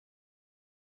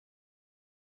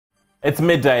It's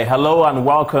midday. Hello and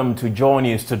welcome to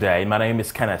JoyNews today. My name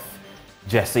is Kenneth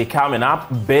Jesse. Coming up,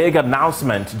 big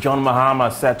announcement. John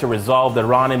Mahama set to resolve the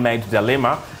running mate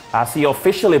dilemma as he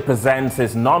officially presents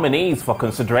his nominees for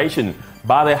consideration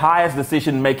by the highest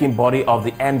decision-making body of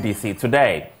the NDC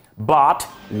today. But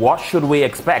what should we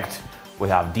expect? We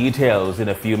have details in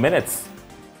a few minutes.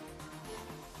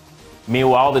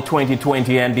 Meanwhile, the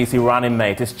 2020 NDC running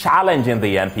mate is challenging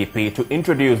the NPP to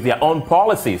introduce their own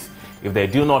policies if they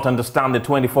do not understand the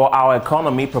 24-hour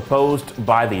economy proposed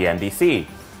by the NDC.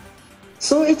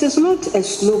 So it is not a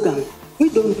slogan. We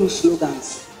don't do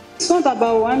slogans. It's not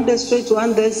about one day straight,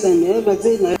 one day and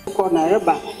everything.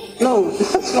 No,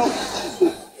 that's not.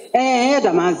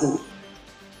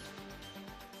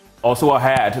 Also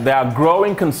ahead, there are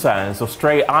growing concerns of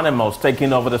stray animals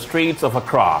taking over the streets of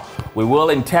Accra. We will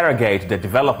interrogate the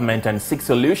development and seek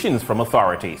solutions from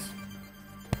authorities.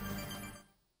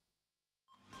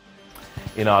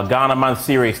 In our Ghana Month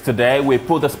series today, we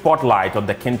put the spotlight on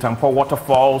the Kintampo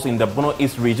waterfalls in the Bono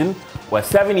East region, where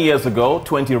 7 years ago,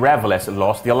 20 revelers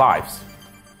lost their lives.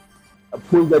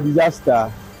 Post the disaster,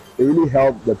 it really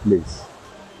helped the place.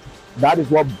 That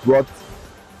is what brought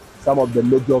some of the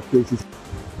major places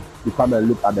to come and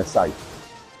look at the site.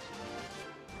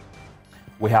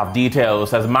 We have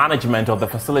details as management of the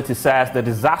facility says the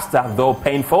disaster, though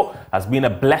painful, has been a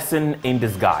blessing in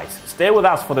disguise. Stay with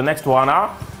us for the next 1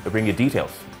 hour. We'll bring you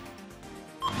details.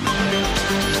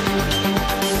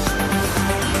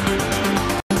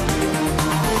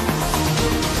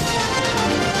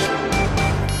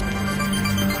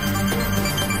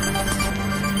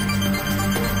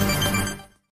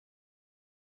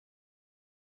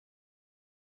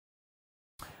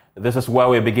 This is where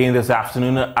we begin this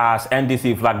afternoon as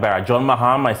NDC flag bearer John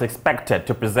Mahama is expected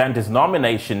to present his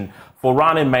nomination for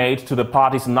running mate to the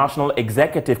party's National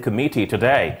Executive Committee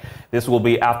today. This will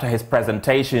be after his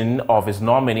presentation of his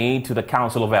nominee to the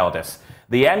Council of Elders.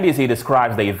 The NDC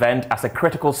describes the event as a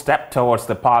critical step towards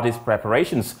the party's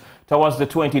preparations towards the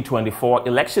 2024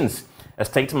 elections. A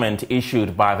statement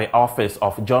issued by the office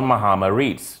of John Mahama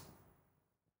reads.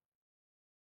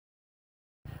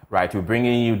 Right, we're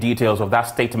bringing you details of that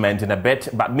statement in a bit.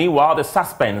 But meanwhile, the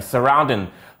suspense surrounding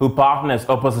who partners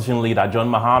opposition leader John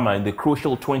Mahama in the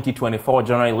crucial 2024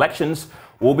 general elections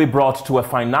will be brought to a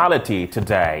finality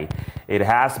today. It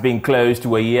has been close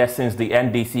to a year since the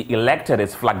NDC elected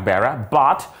its flag bearer,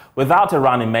 but without a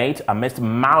running mate amidst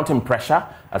mounting pressure,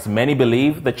 as many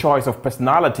believe the choice of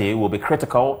personality will be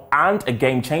critical and a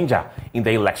game changer in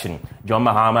the election. John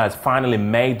Mahama has finally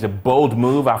made the bold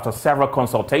move after several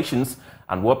consultations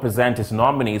and will present his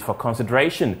nominees for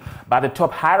consideration by the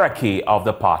top hierarchy of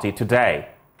the party today.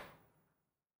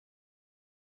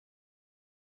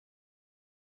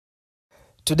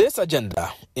 Today's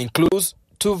agenda includes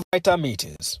two vital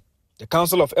meetings. The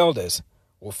Council of Elders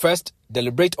will first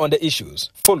deliberate on the issues,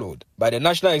 followed by the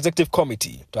National Executive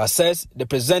Committee to assess the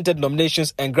presented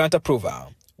nominations and grant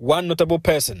approval. One notable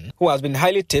person who has been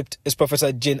highly tipped is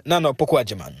Professor Naana Opoku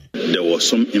Agyemang. There was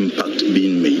some impact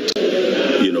being made,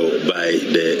 by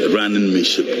the running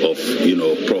mateship of,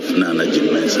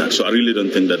 Prof.Naana. So I really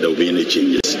don't think that there will be any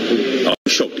changes. I'm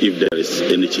shocked if there is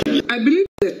any change. I believe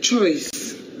the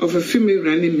choice of a female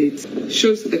running mate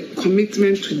shows a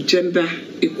commitment to gender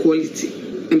equality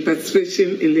and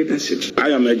participation in leadership. I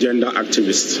am a gender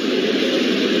activist.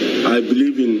 I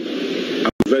believe I'm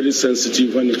very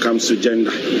sensitive when it comes to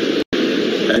gender.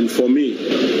 And for me,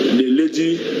 the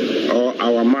lady or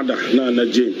our mother,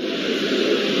 Naana Jane,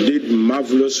 did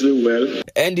marvelously well. The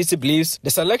NDC believes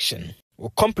the selection will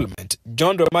complement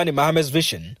John Dramani Mahama's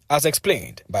vision, as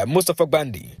explained by Mustafa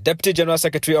Bandi, Deputy General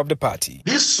Secretary of the party.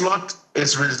 This slot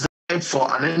is reserved for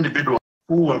an individual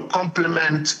who will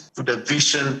complement to the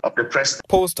vision of the president.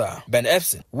 Pollster Ben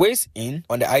Efson weighs in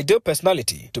on the ideal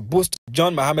personality to boost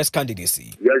John Mahama's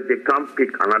candidacy. Yes, they can't pick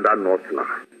another Northerner.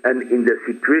 And in the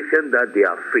situation that they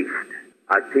are faced,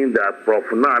 I think that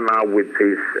Prof.Naana, with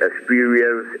his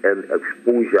experience and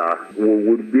exposure,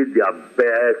 would be their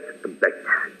best bet.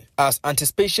 As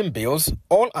anticipation builds,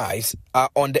 all eyes are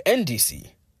on the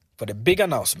NDC for the big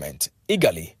announcement,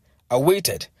 eagerly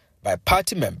awaited by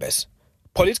party members,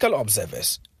 political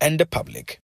observers, and the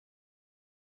public.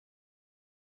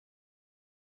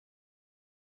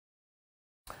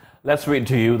 Let's read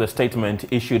to you the statement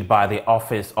issued by the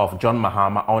office of John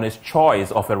Mahama on his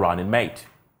choice of a running mate.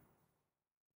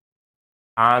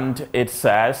 And it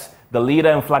says, the leader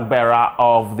and flag bearer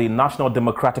of the National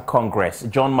Democratic Congress,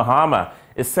 John Mahama,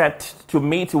 is set to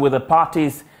meet with the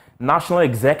party's National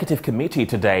Executive Committee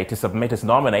today to submit his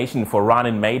nomination for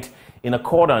running mate in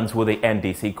accordance with the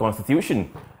NDC Constitution.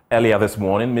 Earlier this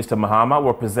morning, Mr. Mahama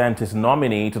will present his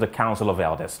nominee to the Council of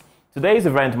Elders. Today's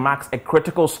event marks a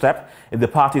critical step in the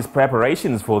party's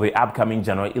preparations for the upcoming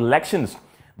general elections.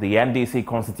 The NDC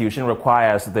constitution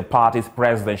requires the party's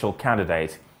presidential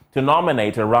candidate to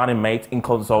nominate a running mate in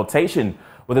consultation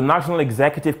with the National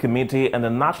Executive Committee and the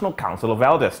National Council of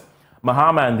Elders.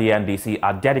 Mahama and the NDC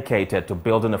are dedicated to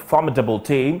building a formidable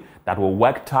team that will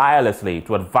work tirelessly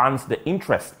to advance the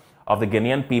interests of the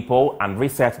Ghanaian people and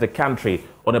reset the country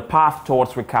on a path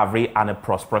towards recovery and a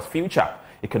prosperous future.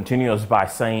 It continues by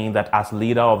saying that as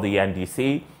leader of the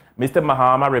NDC, Mr.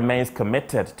 Mahama remains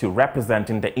committed to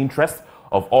representing the interests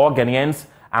of all Ghanaians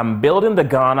and building the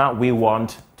Ghana we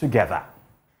want together.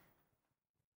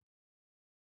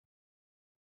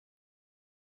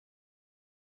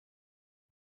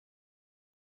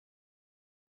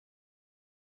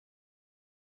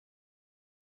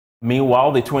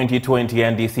 Meanwhile, the 2020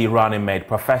 NDC running mate,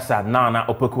 Prof.Naana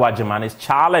Opoku Agyemang, is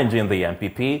challenging the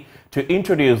NPP to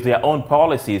introduce their own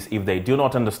policies if they do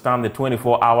not understand the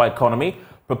 24-hour economy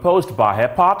proposed by her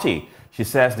party. She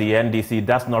says the NDC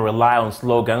does not rely on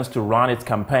slogans to run its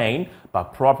campaign, but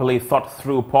properly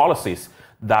thought-through policies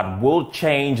that will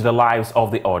change the lives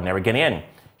of the ordinary Ghanaian.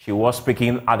 She was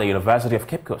speaking at the University of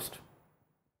Cape Coast.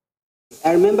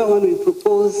 I remember when we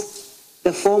proposed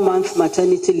the 4-month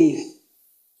maternity leave.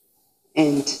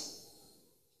 And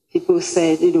people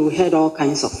said, we heard all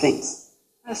kinds of things.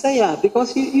 I said, yeah,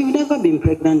 because you've never been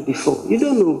pregnant before. You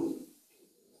don't know.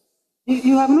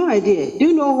 You have no idea. Do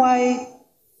you know why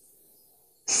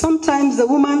sometimes the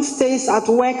woman stays at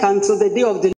work until the day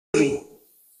of delivery?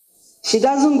 She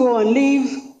doesn't go on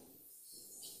leave.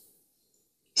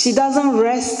 She doesn't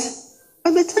rest.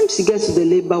 By the time she gets to the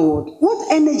labor ward, what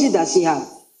energy does she have?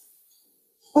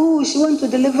 Oh, she went to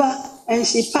deliver and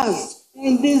she passed.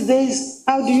 In these days,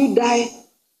 how do you die?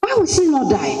 Why would she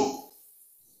not die?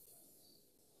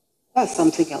 That's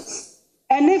something else.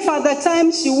 And if at the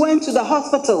time she went to the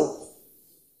hospital,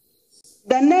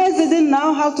 the nurse didn't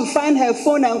know how to find her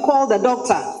phone and call the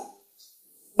doctor,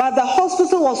 but the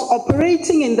hospital was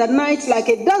operating in the night like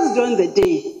it does during the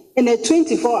day in a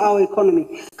 24-hour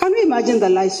economy. Can you imagine the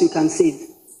lives you can save?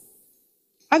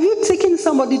 Have you taken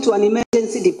somebody to an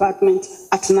emergency department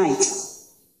at night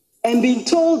and been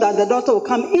told that the doctor will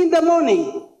come in the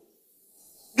morning?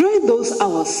 During those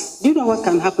hours, do you know what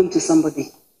can happen to somebody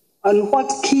and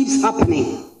what keeps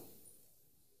happening?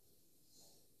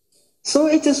 So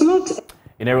it is not...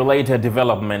 In a related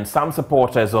development, some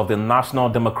supporters of the National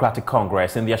Democratic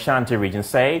Congress in the Ashanti region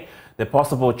say the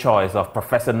possible choice of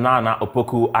Professor Naana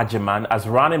Opoku Agyemang as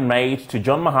running mate to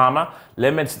John Mahama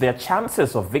limits their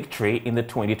chances of victory in the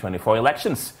 2024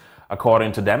 elections.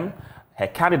 According to them, her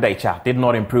candidature did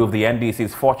not improve the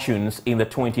NDC's fortunes in the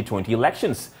 2020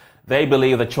 elections. They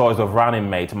believe the choice of running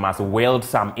mate must wield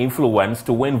some influence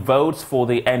to win votes for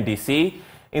the NDC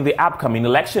in the upcoming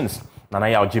elections.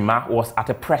 Naana Opoku was at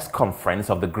a press conference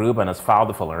of the group and has filed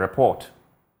the following report.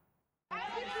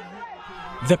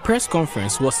 The press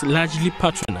conference was largely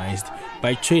patronized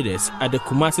by traders at the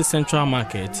Kumasi Central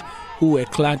Market who were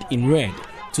clad in red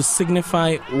to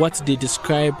signify what they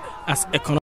describe as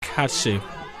economic hardship.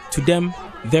 To them,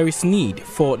 there is need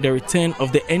for the return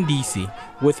of the NDC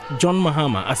with John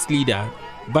Mahama as leader,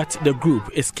 but the group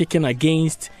is kicking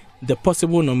against the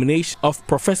possible nomination of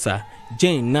Professor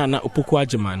Naana Opoku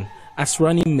Agyemang as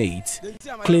running mate,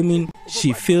 claiming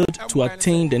she failed to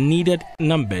attain the needed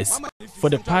numbers for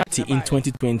the party in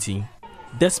 2020.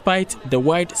 Despite the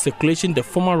wide circulation the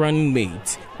former running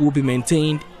mate will be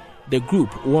maintained, the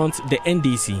group wants the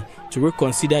NDC to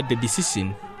reconsider the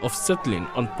decision of settling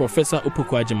on Professor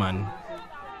Opoku Agyemang.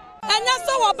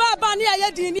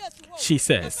 She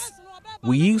says,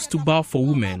 we used to bow for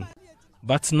women,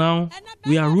 but now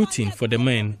we are rooting for the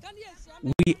men.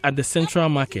 We at the Central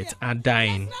Market are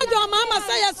dying.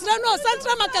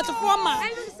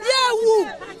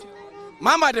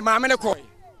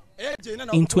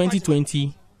 In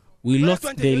 2020, we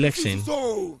lost the election.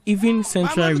 Even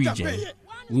Central Region,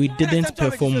 we didn't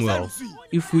perform well.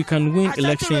 If we can win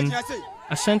election,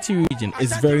 Ashanti region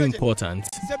is very important.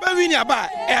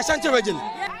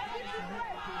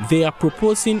 They are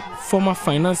proposing former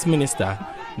Finance Minister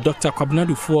Dr.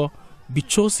 Kwabena be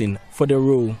chosen for the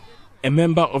role. A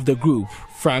member of the group,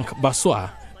 Frank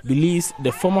Baswa, believes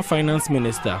the former Finance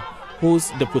Minister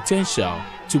holds the potential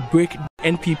to break the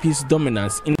NPP's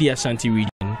dominance in the Ashanti region.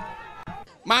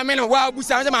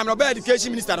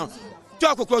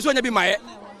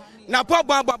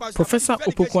 Professor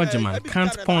Opoku Agyemang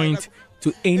can't point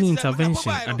to any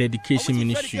intervention at the Education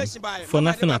Ministry. For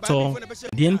nothing at all,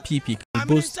 the NPP can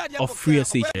boast of free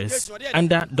SHS.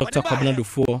 Under Dr.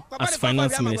 Kwabena as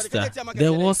Finance Minister,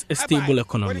 there was a stable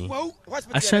economy.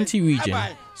 Ashanti region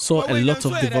saw a lot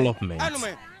of development.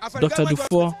 Dr.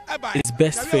 Dufour is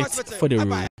best fit for the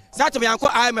role.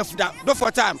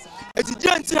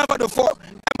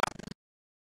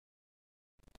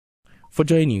 For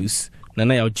JoyNews,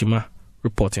 Naana Opoku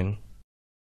reporting.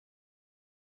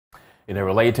 In a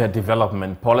related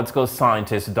development, political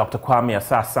scientist Dr.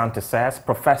 Asah-Asante says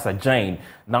Professor Naana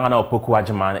Opoku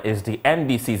Agyemang is the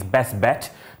NDC's best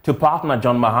bet to partner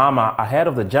John Mahama ahead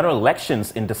of the general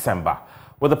elections in December.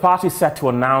 With the party set to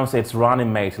announce its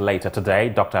running mate later today,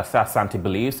 Dr. Asah-Asante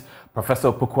believes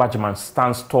Professor Opoku Agyemang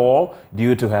stands tall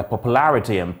due to her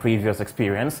popularity and previous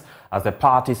experience as the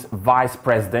party's vice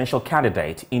presidential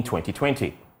candidate in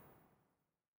 2020.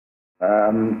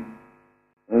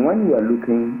 When you are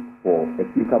looking for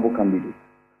a suitable candidate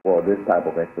for this type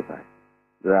of exercise,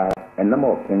 there are a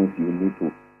number of things you need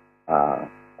to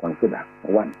consider.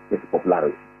 One is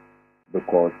popularity,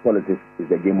 because politics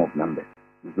is a game of numbers.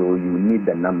 So you need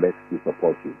the numbers to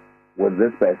support you. Was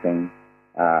this person,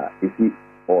 is he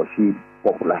or she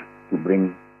popular to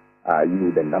bring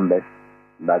you the numbers?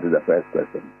 That is the first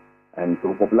question. And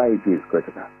so popularity is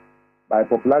critical. By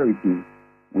popularity,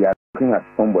 we are looking at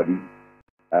somebody,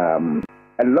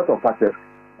 a lot of factors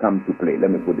come to play, let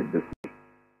me put it this way,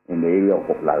 in the area of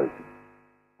popularity.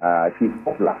 She's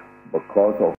popular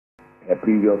because of her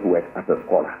previous work as a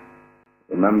scholar.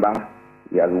 Remember,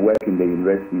 he has worked in the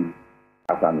university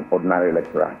as an ordinary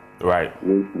lecturer. Right.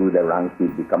 Went through the ranks to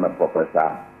become a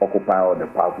professor, occupy all the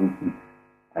powerful seats,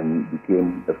 and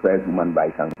became the first woman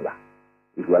vice chancellor.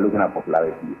 If we are looking at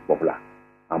popularity, is popular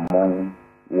among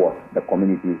what the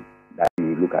community that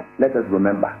we look at. Let us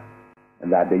remember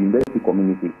that the university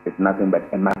community is nothing but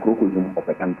a macrocosm of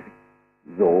a country.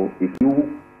 So if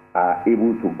you are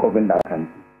able to govern that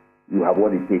country, you have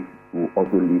what it takes to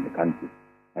also lead the country.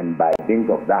 And by dint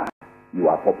of that, you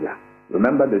are popular.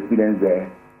 Remember, the students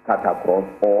there cut across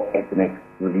all ethnic,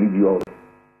 religious,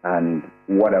 and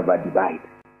whatever divide,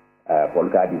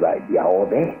 political divide. They are all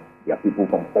there. They are people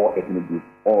from all ethnic groups,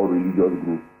 all religious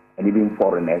groups, and even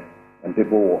foreigners, and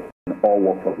people in all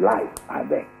walks of life are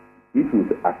there. If you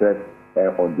assess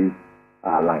on this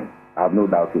line, I have no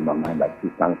doubt in my mind that she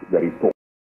stands very tall.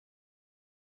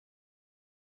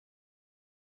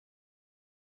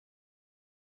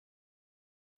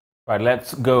 Right,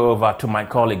 let's go over to my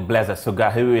colleague Blazer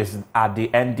Suga, who is at the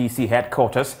NDC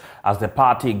headquarters as the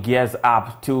party gears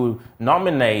up to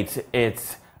nominate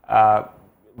its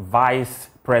vice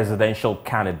presidential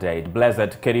candidate. Blazer,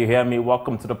 can you hear me?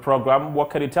 Welcome to the program. What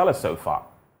can you tell us so far?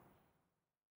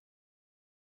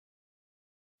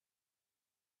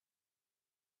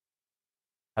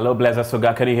 Hello, Blazer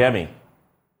Suga, can you hear me?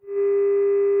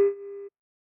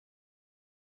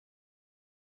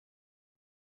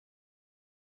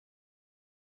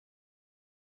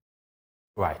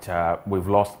 Right, we've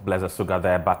lost Blazer Suga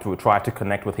there, but we'll try to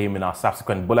connect with him in our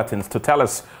subsequent bulletins to tell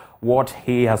us what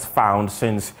he has found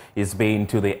since he's been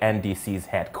to the NDC's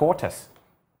headquarters.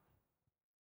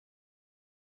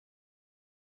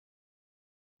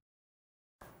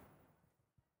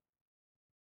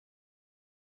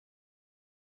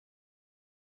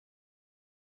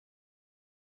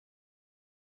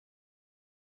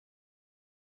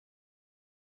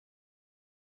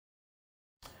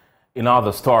 In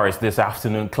other stories this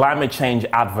afternoon, climate change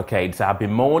advocates have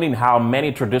been mourning how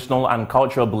many traditional and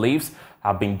cultural beliefs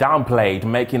have been downplayed,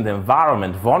 making the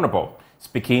environment vulnerable.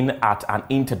 Speaking at an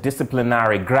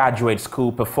interdisciplinary graduate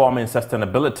school performing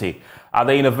sustainability at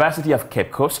the University of Cape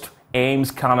Coast,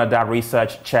 Ames Canada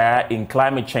Research Chair in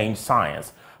Climate Change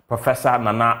Science, Professor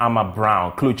Naana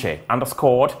Brown Kluche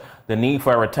underscored the need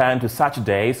for a return to such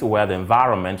days where the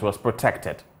environment was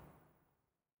protected.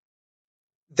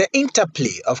 The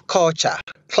interplay of culture,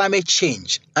 climate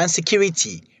change, and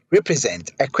security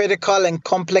represent a critical and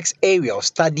complex area of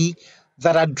study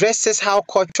that addresses how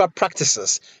cultural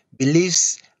practices,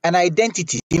 beliefs, and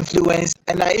identities influence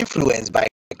and are influenced by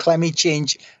climate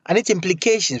change and its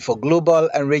implications for global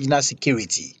and regional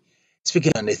security.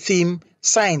 Speaking on the theme,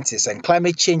 scientist and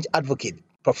climate change advocate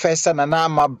Professor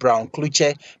Naana Brown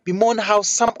Kluche bemoaned how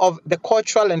some of the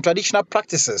cultural and traditional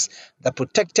practices that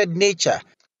protected nature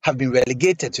have been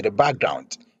relegated to the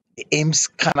background. The Ames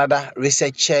Canada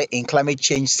Research Chair in Climate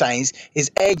Change Science is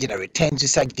urging a return to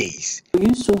such days. We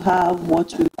used to have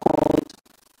what we called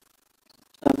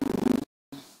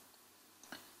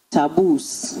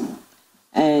taboos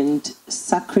and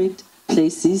sacred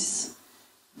places.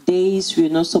 Days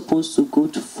we're not supposed to go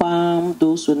to farm,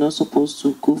 those we're not supposed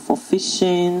to go for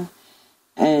fishing,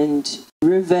 and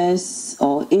rivers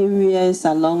or areas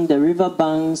along the river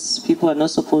banks people are not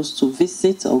supposed to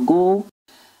visit or go.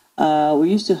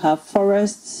 We used to have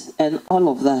forests and all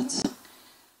of that.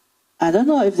 I don't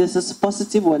know if this is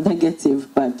positive or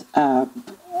negative, but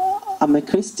I'm a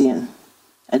Christian,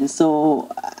 and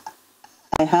so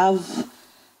I have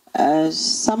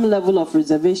some level of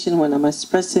reservation when I'm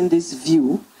expressing this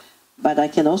view, but I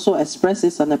can also express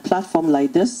this on a platform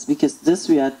like this, because this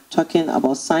we are talking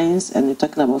about science and we're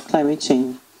talking about climate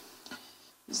change.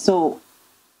 So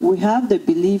we have the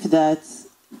belief that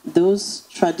those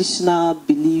traditional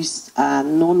beliefs are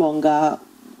no longer,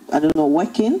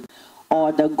 working,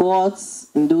 or the gods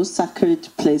in those sacred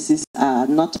places are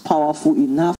not powerful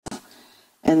enough,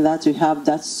 and that we have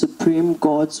that supreme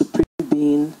God, supreme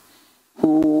being,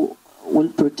 who will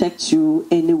protect you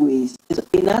anyways.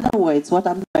 In other words, what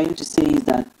I'm trying to say is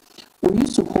that we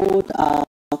used to hold our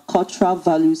cultural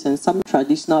values and some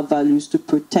traditional values to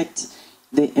protect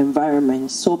the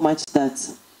environment so much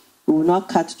that we will not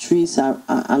cut trees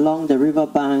along the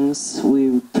riverbanks.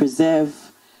 We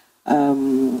preserve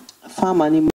farm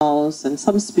animals and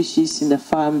some species in the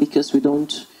farm because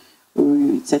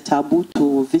it's a taboo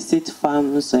to visit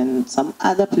farms and some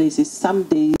other places, some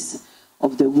days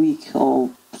of the week or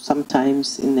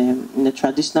sometimes in the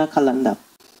traditional calendar.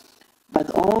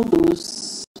 But all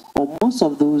those, or most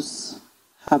of those,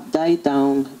 have died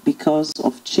down because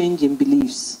of change in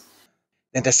beliefs.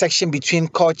 The intersection between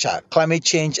culture, climate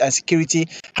change, and security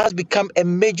has become a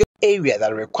major area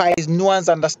that requires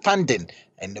nuanced understanding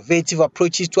and innovative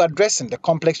approaches to addressing the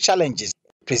complex challenges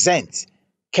it presents.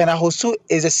 Kena Hosu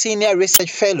is a senior research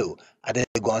fellow at the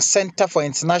Legon Center for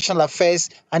International Affairs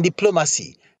and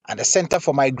Diplomacy and the Center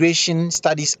for Migration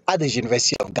Studies at the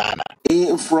University of Ghana.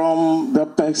 From the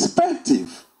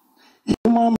perspective,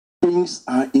 human beings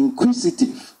are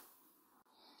inquisitive.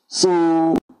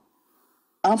 So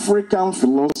African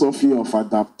philosophy of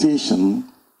adaptation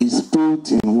is built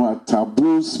in what?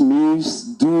 Taboos, myths,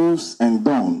 do's, and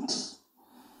don'ts.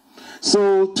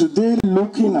 So today,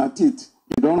 looking at it,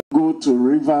 you don't go to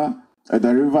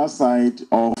the riverside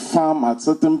or farm at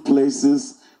certain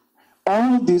places.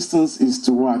 All distance is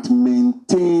to what?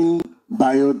 Maintain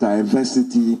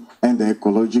biodiversity and the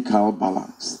ecological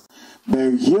balance.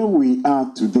 But here we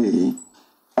are today,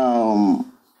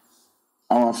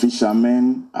 our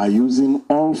fishermen are using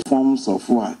all forms of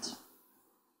what?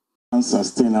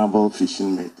 Unsustainable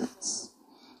fishing methods.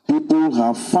 People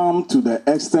have farmed to the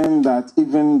extent that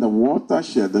even the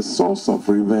watershed, the source of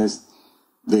rivers,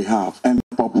 they have, and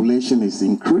the population is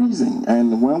increasing.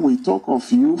 And when we talk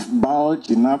of youth bulge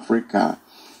in Africa,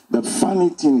 the funny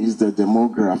thing is the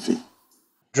demography.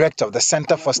 Director of the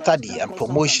Center for Study and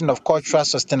Promotion of Cultural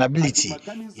Sustainability,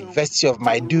 University of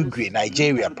Maiduguri,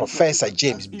 Nigeria, Professor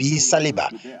James B. Saliba,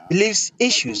 believes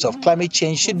issues of climate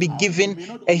change should be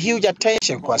given a huge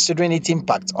attention considering its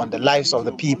impact on the lives of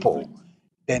the people.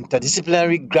 The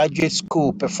Interdisciplinary Graduate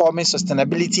School Performing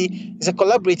Sustainability is a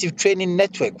collaborative training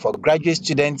network for graduate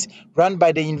students run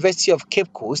by the University of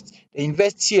Cape Coast, the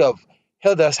University of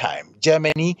Hildesheim,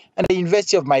 Germany, and the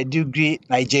University of Maiduguri,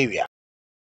 Nigeria.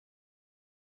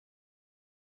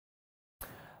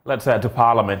 Let's head to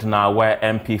Parliament now, where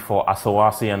MP for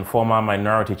Asah-Asante and former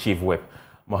Minority Chief Whip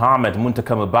Mohammed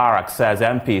Muntaka Mubarak says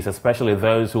MPs, especially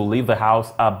those who leave the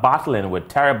House, are battling with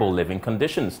terrible living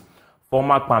conditions.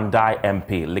 Former Kwandai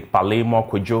MP Likpalemo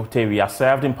Kwejo Teria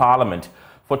served in Parliament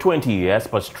for 20 years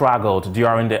but struggled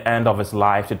during the end of his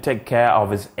life to take care of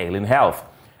his ailing health.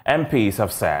 MPs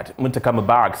have said Muntaka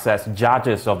Mubarak says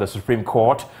judges of the Supreme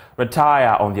Court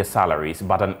retire on their salaries,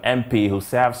 but an MP who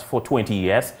serves for 20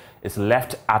 years is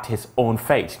left at his own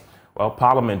fate. Well,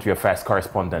 Parliamentary Affairs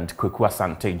correspondent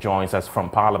Asah-Asante joins us from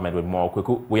Parliament with more.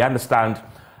 Kweku, we understand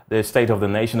the State of the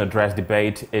Nation address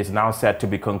debate is now set to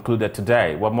be concluded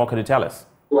today. What more can you tell us?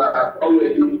 Well,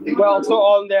 so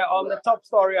on the top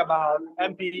story about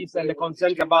MPs and the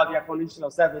concerns about their condition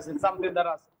of service, it's something that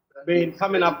has been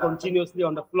coming up continuously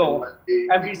on the floor.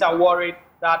 MPs are worried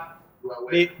that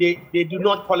they do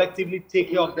not collectively take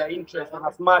care of their interests, and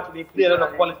as much they play a lot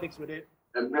of politics with it.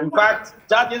 In fact,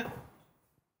 judges.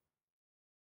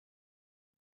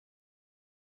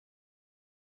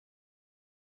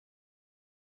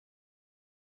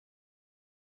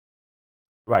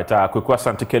 Right,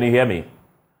 Asah-Asante, can you hear me?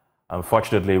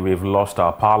 Unfortunately, we've lost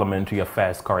our Parliamentary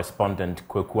Affairs correspondent,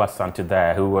 Asah-Asante,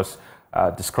 there, who was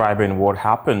describing what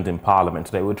happened in Parliament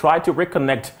today. We'll try to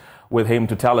reconnect with him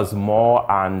to tell us more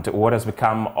and what has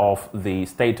become of the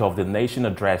State of the Nation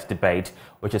address debate,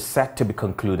 which is set to be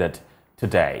concluded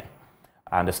today.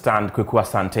 I understand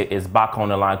Asah-Asante is back on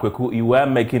the line. Kweku, you were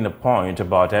making a point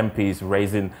about MPs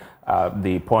raising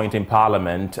the point in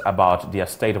Parliament about their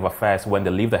state of affairs when they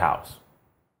leave the House.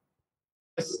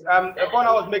 Yes, the point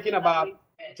I was making about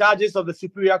judges of the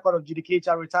Superior Court of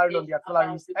Judicature retiring on their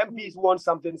salaries. MPs want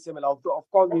something similar. Of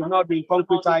course, we've not been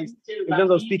concretized in terms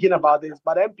of speaking about this,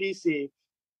 but MPs say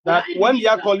that when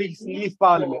their colleagues leave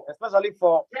Parliament, especially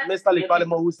for Mr. Lee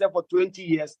Parliament, who served for 20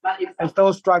 years and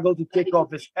still struggle to take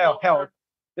off his health,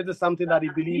 this is something that he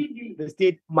believes the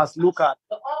state must look at.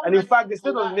 And in fact, the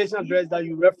State of the Nation address that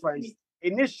you referenced,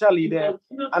 initially the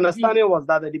understanding was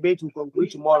that the debate will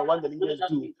conclude tomorrow when the leaders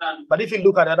do. But if you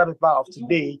look at the other paper of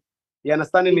today, the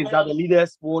understanding is that the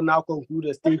leaders will now conclude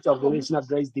the State of the Nation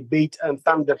address debate and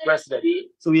thank the president.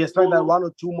 So we expect that 1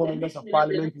 or 2 more members of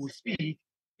Parliament will speak,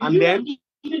 and then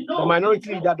the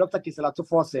minority leader, Dr. Kisela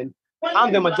Tuforsen,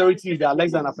 and the majority leader,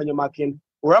 Alexander Afenyomakin,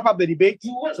 will wrap up the debate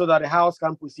so that the House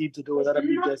can proceed to do with other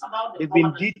business. They've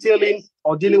been detailing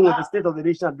or dealing with the State of the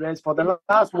Nation address for the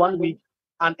last 1 week,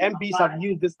 and MPs have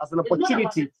used this as an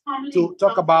opportunity to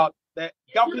talk about the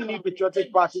governing new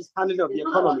patriotic party's handling of the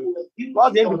economy.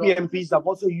 While the NDP MPs have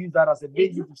also used that as a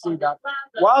basis to say that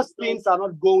whilst things are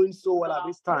not going so well at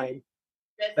this time,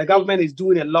 the government is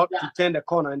doing a lot to turn the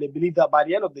corner, and they believe that by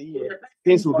the end of the year,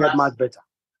 things will get much better.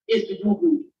 Is to do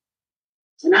good.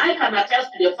 And I can attest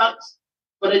to the fact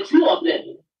for the two of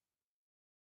them.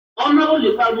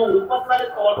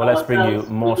 Well, let's bring you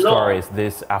more stories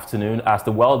this afternoon as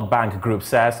the World Bank Group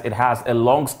says it has a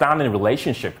long-standing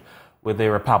relationship with the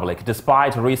Republic,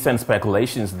 despite recent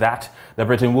speculations that the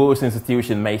Bretton Woods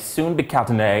institution may soon be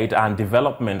cutting aid and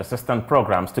development assistance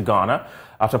programs to Ghana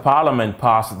after Parliament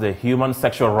passed the Human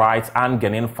Sexual Rights and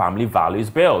Ghanaian Family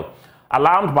Values Bill.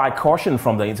 Alarmed by caution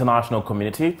from the international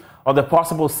community of the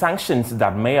possible sanctions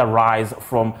that may arise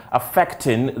from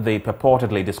affecting the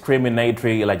purportedly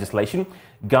discriminatory legislation,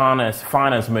 Ghana's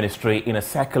Finance Ministry, in a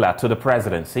circular to the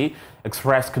presidency,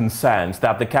 expressed concerns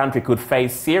that the country could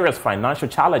face serious financial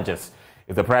challenges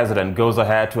if the president goes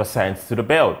ahead to assent to the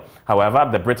bill. However,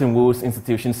 the Bretton Woods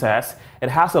institution says it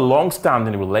has a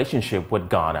long-standing relationship with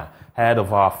Ghana. Head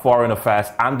of our Foreign Affairs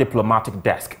and Diplomatic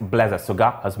Desk, Blaise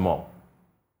Soga, has more.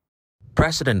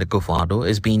 President Akufo-Addo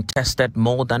is being tested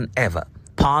more than ever.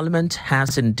 Parliament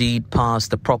has indeed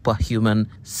passed the Proper Human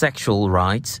Sexual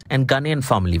Rights and Ghanaian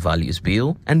Family Values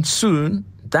Bill, and soon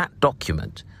that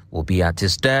document will be at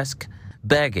his desk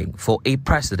begging for a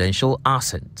presidential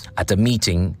assent. At a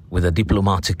meeting with the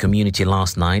diplomatic community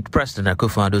last night, President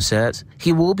Akufo-Addo says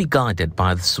he will be guided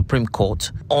by the Supreme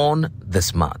Court on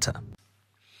this matter.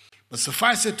 But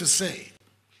suffice it to say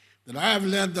that I have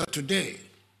learned that today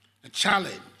a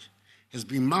challenge has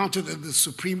been mounted at the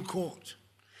Supreme Court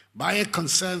by a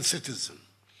concerned citizen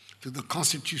to the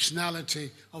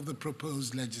constitutionality of the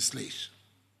proposed legislation.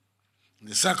 In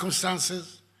the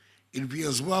circumstances, it would be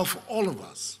as well for all of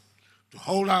us to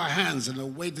hold our hands and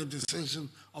await the decision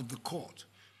of the court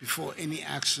before any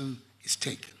action is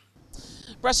taken.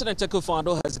 President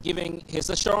Akufo-Addo has given his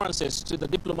assurances to the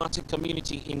diplomatic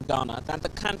community in Ghana that the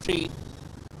country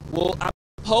will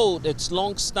uphold its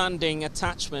long-standing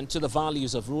attachment to the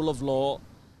values of rule of law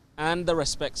and the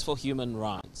respect for human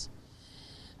rights.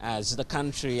 As the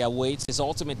country awaits its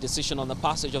ultimate decision on the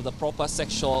passage of the Proper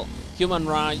Sexual Human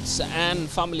Rights and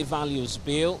Family Values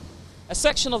Bill, a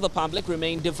section of the public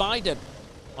remain divided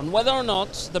on whether or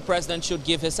not the president should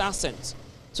give his assent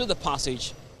to the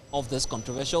passage of this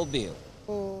controversial bill.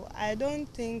 I don't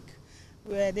think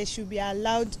they should be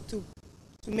allowed to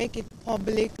make it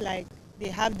public, like they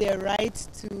have the right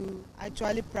to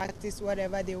actually practice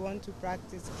whatever they want to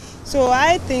practice. So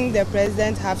I think the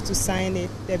president have to sign it,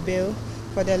 the bill,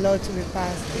 for the law to be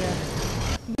passed.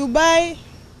 Yeah. Dubai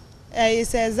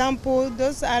is an example.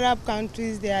 Those Arab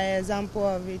countries, they are an example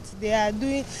of it. They are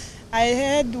doing. I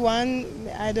heard one,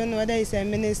 I don't know whether it's a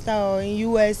minister or in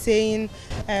US saying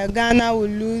Ghana will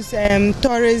lose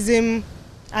tourism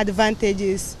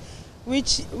advantages,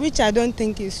 which I don't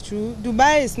think is true.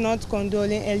 Dubai is not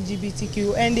condoning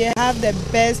LGBTQ, and they have the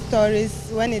best tourists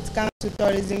when it comes to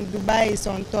tourism. Dubai is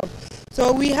on top.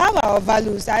 So we have our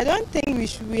values. I don't think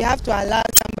we have to allow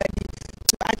somebody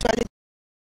to actually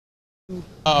do.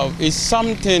 It's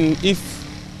something, if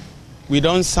we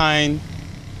don't sign,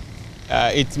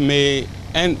 it may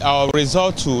end our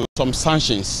result to some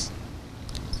sanctions.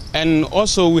 And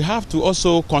also we have to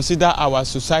also consider our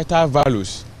societal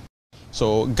values.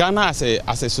 So Ghana as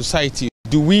a society,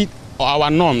 do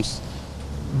our norms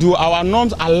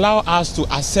allow us to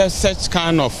accept such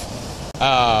kind of,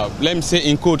 let me say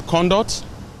in code, conduct?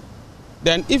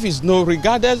 Then if it's no,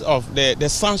 regardless of the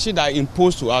sanction that are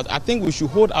imposed to us, I think we should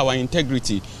hold our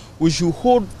integrity. We should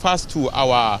hold fast to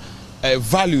our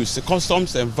values, the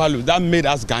customs and values that made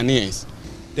us Ghanaians.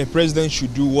 The president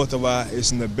should do whatever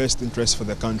is in the best interest for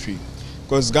the country.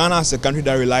 Because Ghana is a country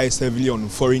that relies heavily on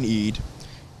foreign aid.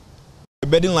 The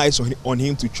burden lies on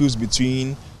him to choose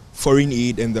between foreign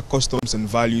aid and the customs and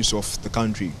values of the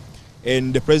country.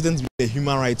 And the president, a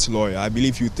human rights lawyer, I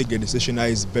believe you take a decision that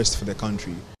is best for the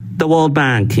country. The World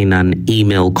Bank, in an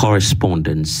email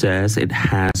correspondence, says it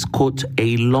has, quote,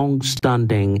 a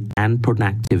long-standing and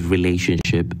productive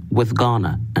relationship with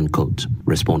Ghana, unquote.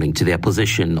 Responding to their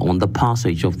position on the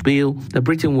passage of the bill, the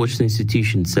Bretton Woods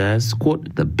institution says,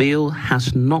 quote, the bill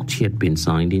has not yet been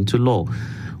signed into law.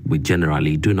 We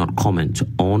generally do not comment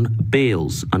on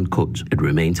bills, unquote. It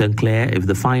remains unclear if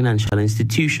the financial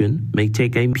institution may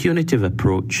take a punitive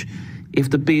approach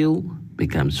if the bill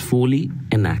becomes fully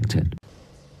enacted.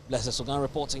 Blessed Sugan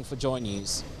reporting for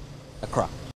JoyNews, Accra.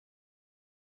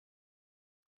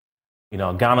 In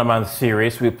our Ghana Man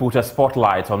series, we put a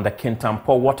spotlight on the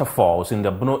Kintampo waterfalls in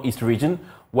the Bono East region,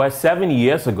 where 7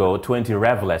 years ago, 20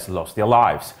 revelers lost their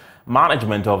lives.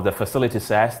 Management of the facility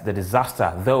says the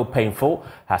disaster, though painful,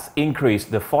 has increased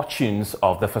the fortunes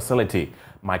of the facility.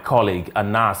 My colleague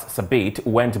Anas Sabit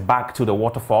went back to the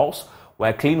waterfalls,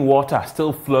 where clean water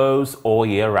still flows all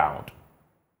year round.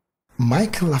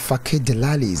 Michael Afake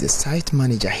Delali is the site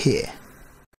manager here.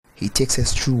 He takes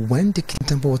us through when the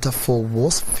Kintampo waterfall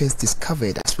was first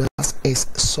discovered as well as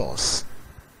its source.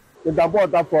 Kintampo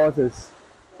waterfalls is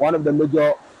one of the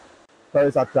major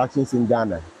tourist attractions in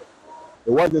Ghana. It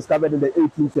was discovered in the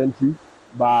 18th century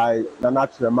by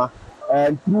Naana,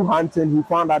 and through hunting he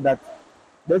found out that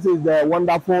this is the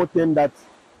wonderful thing that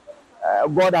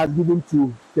God has given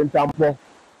to Kintampo.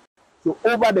 So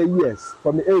over the years,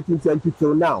 from the 18th century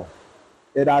till now,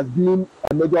 it has been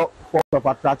a major point of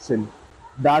attraction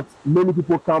that many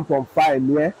people come from far and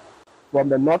near, from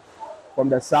the north, from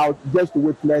the south, just to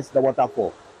witness the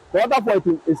waterfall. The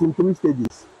waterfall is in 3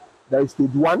 stages. There is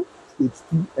stage 1, stage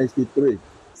 2, and stage 3.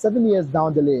 7 years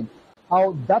down the lane,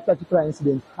 how that particular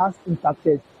incident has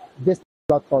impacted this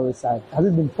tourist site. Has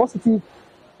it been positive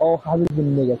or has it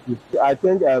been negative? I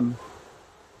think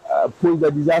post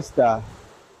the disaster,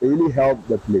 it really helped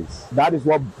the place. That is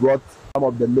what brought some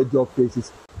of the major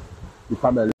faces to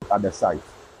come and look at the site.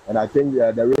 And I think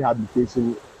the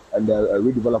rehabilitation and the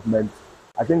redevelopment,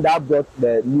 I think that brought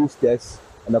the new stairs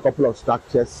and a couple of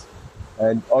structures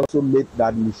and also made the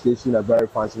administration a very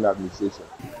functional administration.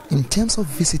 In terms of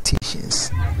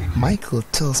visitations, Michael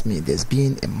tells me there's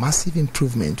been a massive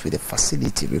improvement with the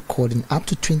facility recording up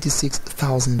to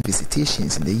 26,000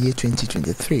 visitations in the year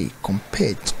 2023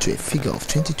 compared to a figure of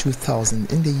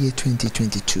 22,000 in the year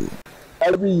 2022.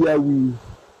 Every year we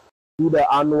do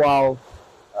the annual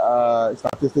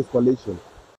statistics collation.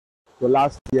 So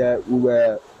last year we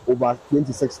were over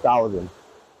 26,000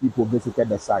 people visited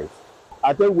the site.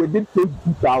 I think we did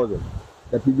 22,000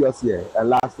 the previous year, and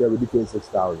last year we did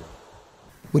 26,000.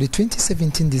 With the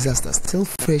 2017 disaster still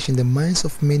fresh in the minds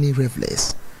of many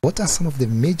revelers, what are some of the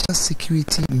major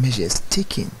security measures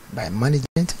taken by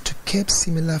management to curb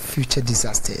similar future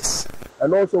disasters?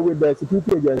 And also with the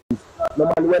security agencies,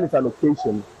 normally when it's an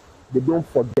occasion, they don't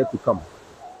forget to come.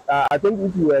 I think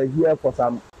if you were here for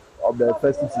some of the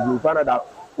festive season, you find out that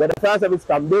when the fire service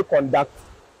come, they conduct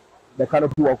the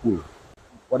canopy walkway.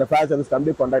 When the fire service come,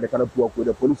 they conduct the canopy walkway.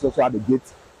 The police also at the gate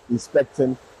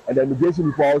inspecting, and the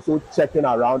immigration people also checking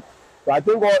around. So I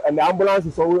think and the ambulance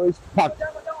is always packed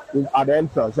at the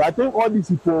entrance. So I think all these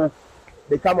people,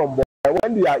 they come on board. And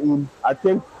when they are in, I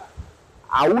think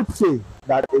I would say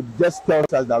that it just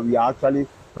tells us that we are actually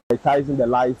prioritizing the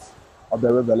lives of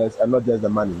the revelers and not just the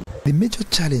money. The major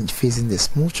challenge facing the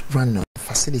smooth running of the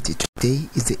facility today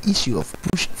is the issue of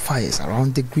bush fires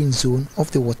around the green zone of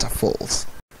the waterfalls.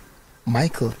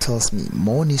 Michael tells me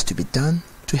more needs to be done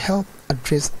to help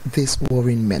address this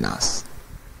worrying menace.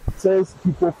 Since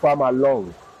people farm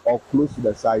along or close to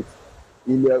the site,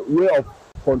 in a way of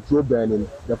control burning,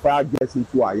 the fire gets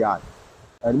into our yard.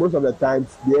 And most of the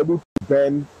times, they're able to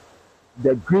burn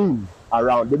the green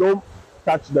around. They don't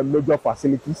touch the major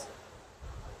facilities,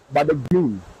 but the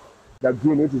green,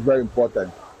 which is very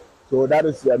important. So that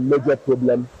is a major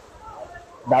problem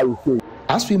that we face.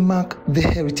 As we mark the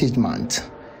Heritage Month,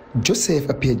 Joseph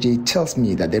Apiaje tells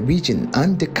me that the region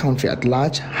and the country at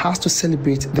large has to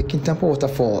celebrate the Kintampo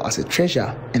waterfall as a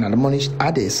treasure and admonish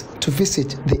others to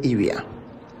visit the area.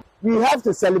 We have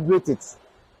to celebrate it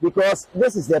because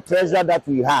this is the treasure that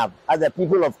we have as the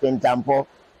people of Kintampo,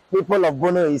 people of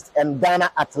Bono East and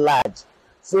Ghana at large.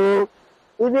 So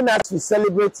even as we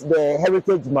celebrate the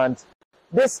Heritage Month,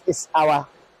 this is our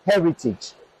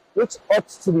heritage, which ought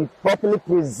to be properly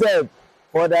preserved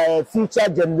for the future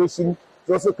generation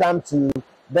to also come to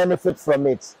benefit from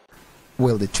it.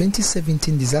 Well, the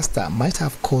 2017 disaster might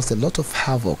have caused a lot of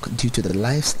havoc due to the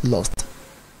lives lost,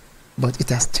 but it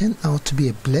has turned out to be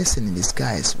a blessing in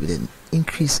disguise with an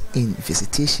increase in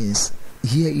visitations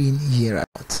year in, year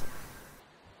out.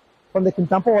 From the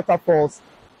Kintampo waterfalls,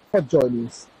 for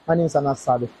JoyNews. My name is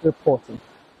Asah-Asante reporting.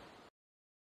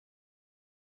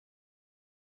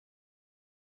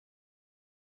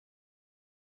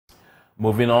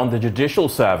 Moving on, the Judicial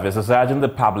Service is urging the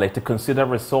public to consider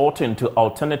resorting to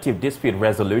alternative dispute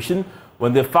resolution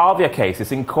when they file their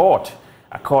cases in court.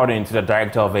 According to the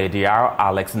Director of ADR,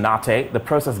 Alex Nate, the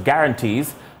process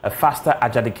guarantees a faster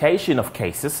adjudication of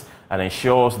cases and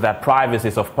ensures that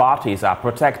privacies of parties are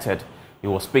protected. He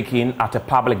was speaking at a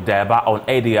public debate on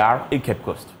ADR in Cape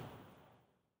Coast.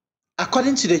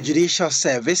 According to the Judicial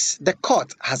Service, the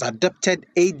court has adopted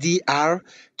ADR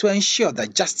to ensure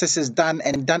that justice is done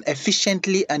and done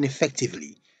efficiently and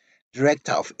effectively.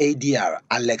 Director of ADR,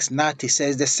 Alex Nate,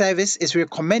 says the service is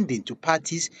recommending to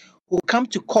parties who come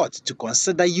to court to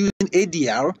consider using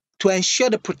ADR to ensure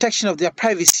the protection of their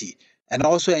privacy and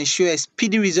also ensure a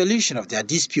speedy resolution of their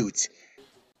disputes.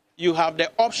 You have the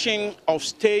option of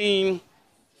staying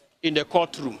in the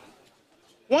courtroom.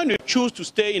 When you choose to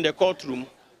stay in the courtroom,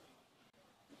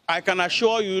 I can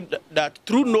assure you that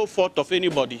through no fault of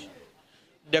anybody,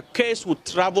 the case will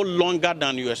travel longer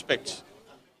than you expect,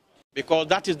 because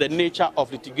that is the nature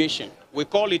of litigation. We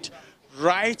call it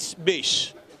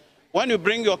rights-based. When you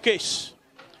bring your case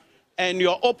and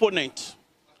your opponent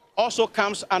also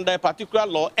comes under a particular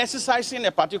law, exercising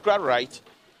a particular right,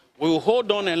 we will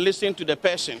hold on and listen to the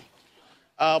person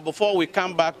before we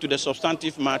come back to the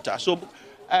substantive matter. So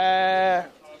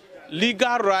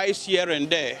legal rights here and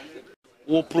there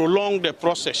will prolong the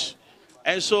process.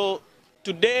 And so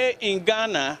today in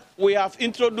Ghana, we have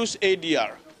introduced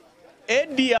ADR.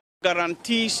 ADR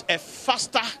guarantees a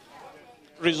faster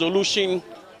resolution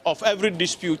of every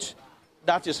dispute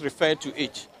that is referred to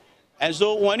it. And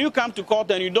so when you come to court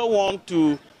and you don't want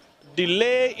to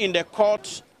delay in the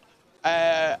court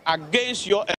against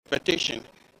your expectation,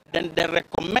 then the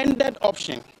recommended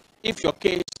option, if your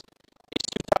case is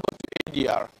suitable to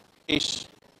ADR, is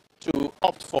to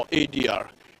opt for ADR.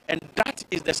 And that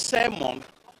is the sermon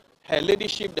Her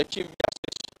Ladyship, the Chief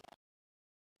Justice,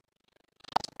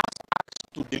 has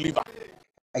asked to deliver.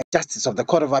 A Justice of the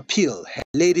Court of Appeal, Her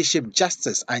Ladyship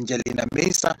Justice Angelina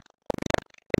Mensah,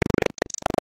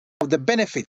 of the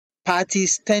benefit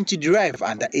parties tend to derive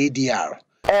under ADR.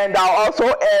 And I'll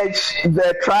also urge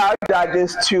the trial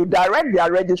judges to direct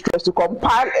their registrars to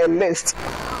compile a list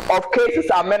of cases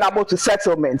amenable to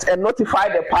settlement and notify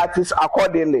the parties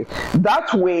accordingly.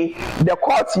 That way, the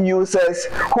court users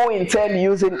who intend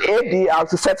using ADR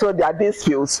to settle their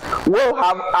disputes will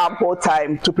have ample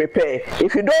time to prepare.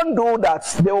 If you don't do that,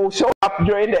 they will show up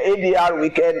during the ADR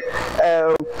weekend,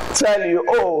 tell you,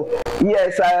 oh,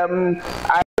 yes,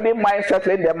 I didn't mind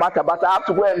settling the matter, but I have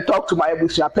to go and talk to my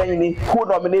Ebusia Penny who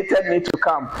nominated me to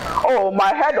come. Oh,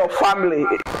 my head of family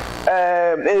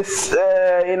is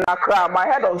in Accra. My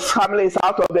head of family is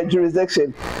out of the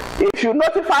jurisdiction. If you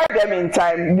notify them in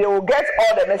time, they will get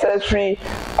all the necessary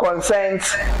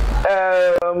consents,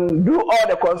 do all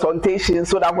the consultations,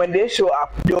 so that when they show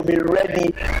up, they'll be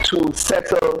ready to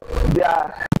settle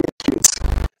their disputes.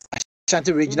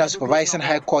 Ashanti Regional Supervising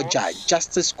High Court Judge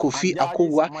Justice Kofi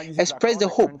Akowua expressed the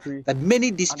hope that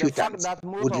many disputants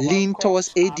would lean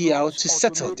towards ADR to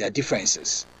settle their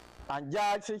differences.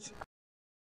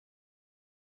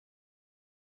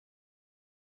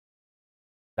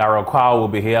 Darryl Kwao will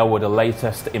be here with the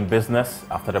latest in business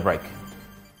after the break.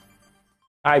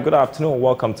 Hi, good afternoon.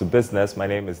 Welcome to Business. My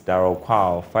name is Darryl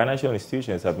Kwao. Financial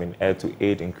institutions have been aired to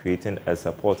aid in creating a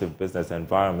supportive business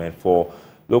environment for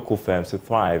local firms to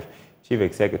thrive. Chief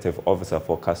Executive Officer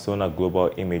for Kasona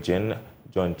Global Imaging,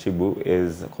 John Chibu,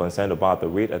 is concerned about the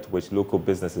rate at which local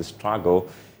businesses struggle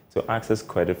to access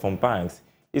credit from banks.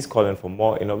 He's calling for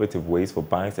more innovative ways for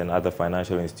banks and other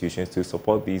financial institutions to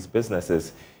support these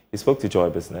businesses. He spoke to Joy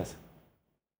Business.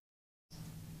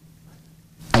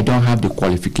 I don't have the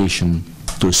qualification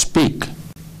to speak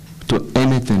to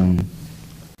anything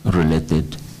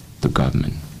related to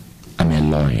government. I'm a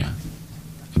lawyer.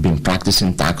 I've been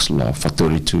practicing tax law for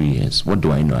 32 years. What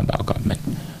do I know about government?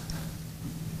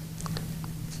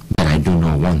 But I do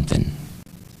know one thing.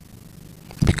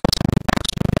 Because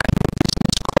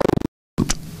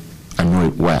I know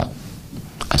it well.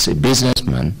 As a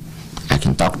businessman, I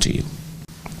can talk to you.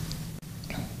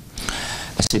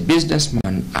 As a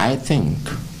businessman, I think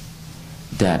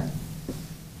that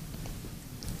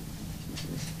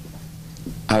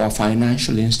our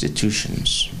financial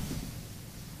institutions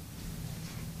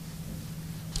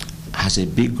has a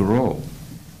big role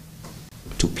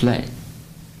to play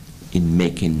in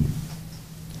making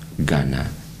Ghana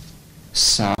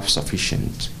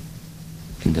self-sufficient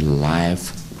in the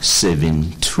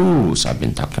life-saving tools I've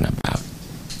been talking about.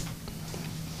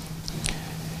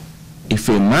 If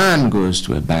a man goes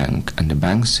to a bank and the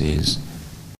bank says,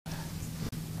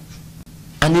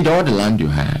 need all the land you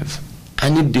have. I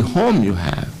need the home you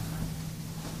have.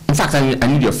 In fact, I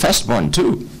need your firstborn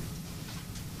too.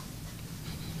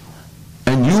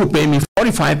 And you pay me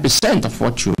 45% of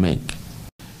what you make.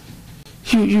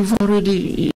 You've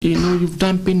already, you've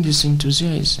dampened his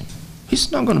enthusiasm.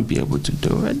 He's not going to be able to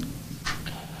do it.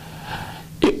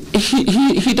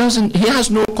 He has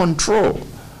no control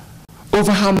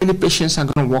over how many patients are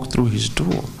going to walk through his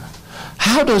door.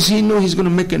 How does he know he's going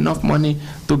to make enough money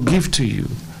to give to you?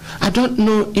 I don't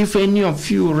know if any of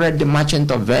you read The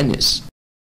Merchant of Venice.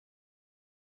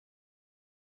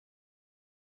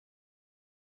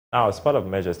 Now, as part of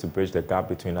measures to bridge the gap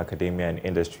between academia and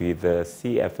industry, the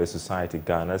CFA Society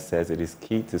Ghana says it is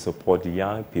key to support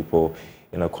young people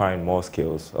in acquiring more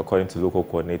skills. According to local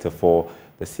coordinator for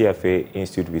the CFA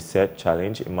Institute Research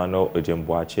Challenge, Emmanuel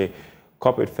Ojembuache,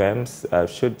 corporate firms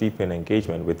should deepen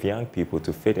engagement with young people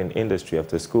to fit in industry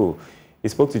after school. He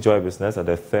spoke to Joy Business at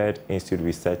the 3rd Institute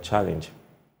Research Challenge.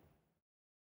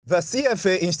 The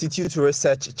CFA Institute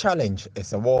Research Challenge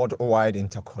is a worldwide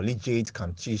intercollegiate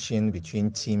competition between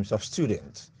teams of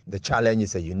students. The challenge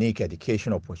is a unique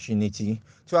education opportunity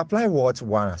to apply what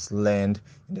one has learned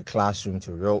in the classroom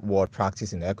to real-world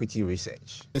practice in equity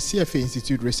research. The CFA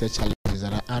Institute Research Challenge is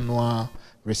an annual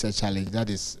research challenge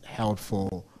that is held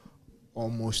for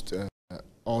almost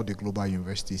all the global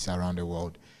universities around the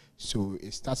world. So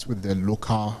it starts with the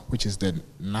local, which is the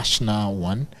national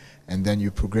one, and then you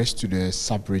progress to the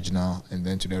sub-regional, and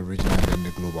then to the regional, and then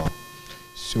the global.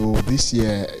 So this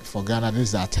year, for Ghana, this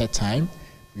is our 3rd time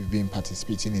we've been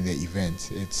participating in the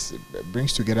event. It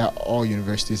brings together all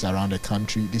universities around the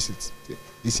country. This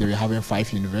year we're having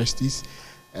 5 universities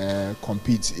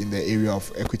compete in the area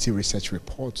of equity research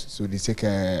report. So they take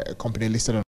a company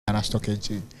listed on Ghana Stock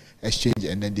Exchange,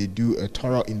 and then they do a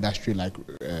thorough industry-like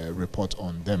report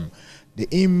on them. The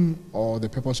aim or the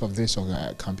purpose of this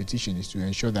competition is to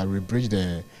ensure that we bridge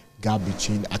the gap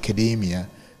between academia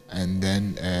and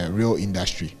then real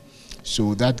industry.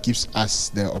 So that gives us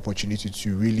the opportunity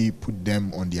to really put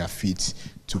them on their feet,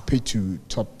 to pay to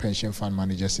top pension fund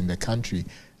managers in the country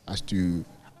as to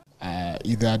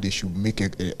either they should make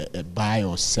a buy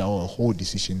or sell or hold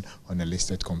decision on a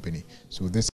listed company. So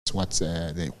this is what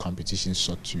the competition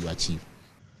sought to achieve.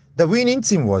 The winning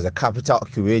team was the Capital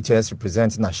Curators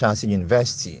representing Asah-Asante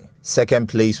University. Second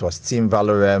place was Team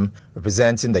Valorem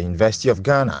representing the University of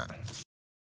Ghana.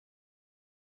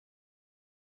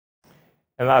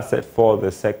 And that's it for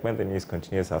this segment. The news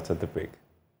continues after the break.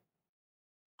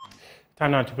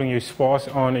 Time now to bring you sports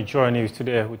on JoyNews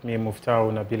today with me,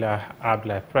 Muftau Nabila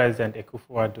Abla. President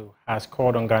Akufo-Addo has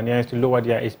called on Ghanaians to lower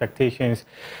their expectations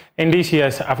in this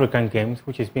year's African Games,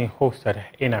 which is being hosted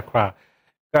in Accra.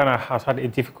 Ghana has had a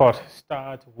difficult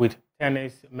start with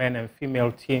tennis, men and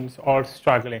female teams all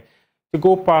struggling to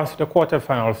go past the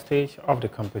quarter-final stage of the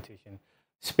competition.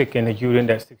 Speaking during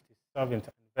the 67th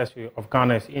anniversary of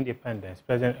Ghana's independence,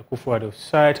 President Akufo-Addo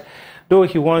said though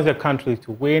he wants the country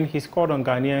to win, he's called on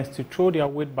Ghanaians to throw their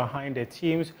weight behind their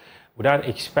teams without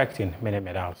expecting many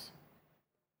medals.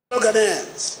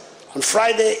 Ghanaians, on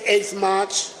Friday, 8th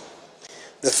March,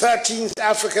 the 13th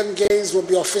African Games will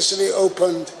be officially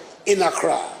opened in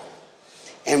Accra,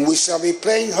 and we shall be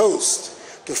playing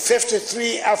host to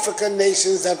 53 African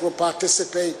nations that will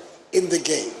participate in the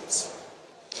Games.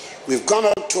 We've gone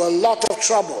up to a lot of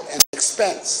trouble and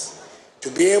expense to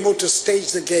be able to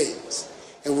stage the Games,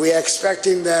 and we are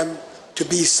expecting them to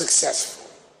be successful.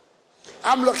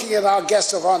 I'm looking at our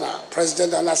guest of honor,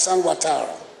 President Alassane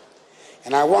Ouattara,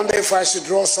 and I wonder if I should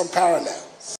draw some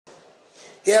parallels.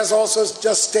 He has also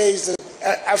just staged the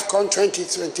AFCON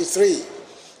 2023,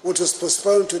 which was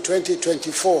postponed to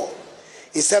 2024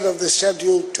 instead of the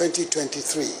scheduled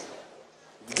 2023.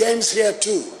 The Games here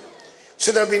too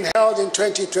should have been held in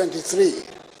 2023,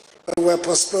 but were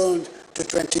postponed to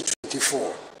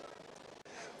 2024.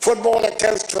 Football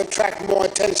attempts to attract more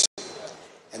attention,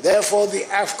 and therefore the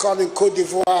AFCON in Côte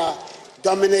d'Ivoire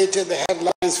dominated the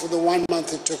headlines for the 1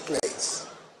 month it took place.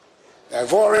 The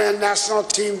Ivorian national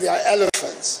team, their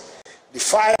elephants,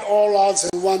 defied all odds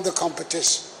and won the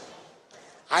competition.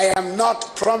 I am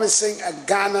not promising a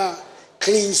Ghana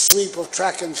clean sweep of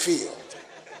track and field.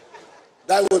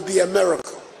 That would be a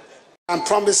miracle. I'm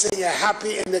promising a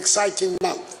happy and exciting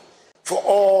month for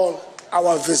all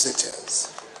our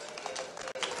visitors.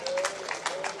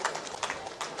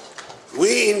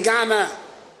 We in Ghana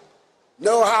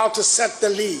know how to set the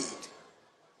lead.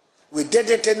 We did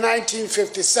it in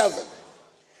 1957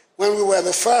 when we were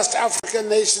the first African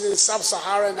nation in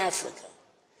sub-Saharan Africa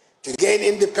to gain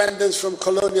independence from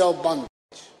colonial bondage.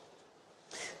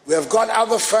 We have got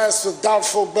other firsts with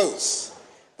doubtful boasts,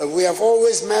 but we have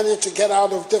always managed to get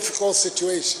out of difficult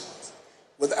situations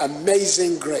with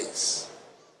amazing grace.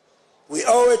 We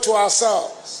owe it to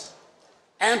ourselves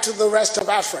and to the rest of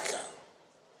Africa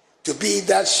to be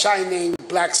that shining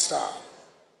black star.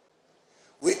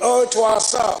 We owe it to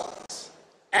ourselves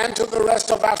and to the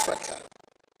rest of Africa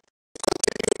to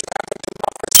continue to have a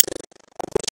democracy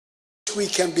of which we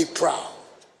can be proud.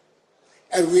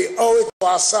 And we owe it to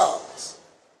ourselves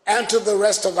and to the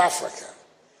rest of Africa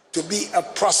to be a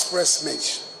prosperous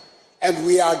nation. And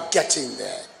we are getting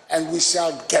there, and we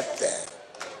shall get there.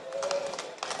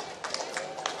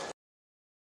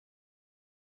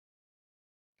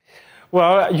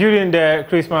 Well, during the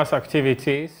Christmas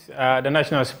activities, the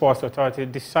National Sports Authority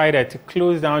decided to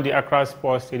close down the Accra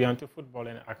Sports Stadium to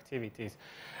footballing activities.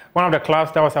 One of the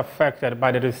clubs that was affected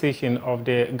by the decision of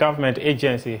the government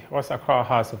agency was Accra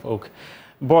House of Oak.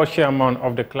 Board chairman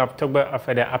of the club, Togbe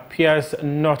Afede, appears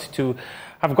not to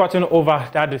have gotten over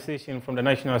that decision from the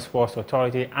National Sports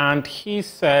Authority, and he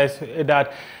says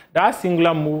that that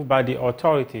singular move by the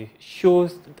authority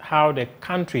shows how the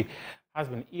country has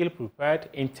been ill-prepared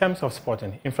in terms of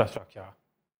sporting infrastructure.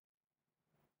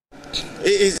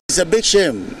 It's a big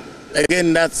shame.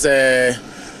 Again, that's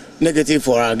negative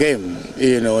for our game.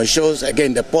 You know, it shows,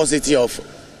 again, the paucity of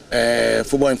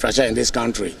football infrastructure in this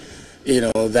country. You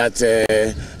know, that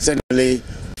certainly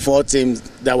 4 teams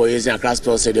that were using Accra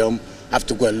Sports Stadium have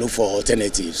to go and look for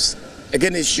alternatives.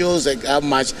 Again, it shows how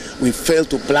much we fail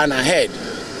to plan ahead,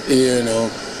 you know.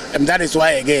 And that is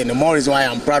why, again, the more reason why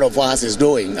I'm proud of what us is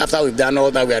doing. After we've done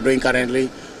all that we are doing currently,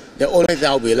 the only thing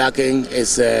I'll be lacking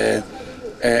is a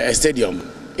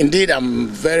stadium. Indeed, I'm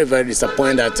very, very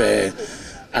disappointed that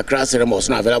Accra Stadium was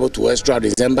not available to us throughout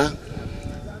December.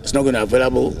 It's not going to be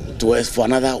available to us for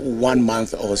another 1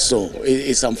 month or so.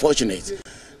 It's unfortunate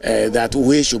that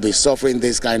we should be suffering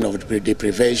this kind of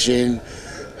deprivation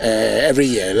every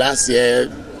year. Last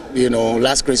year, you know,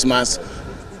 last Christmas,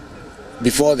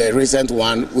 before the recent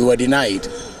one, we were denied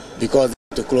because they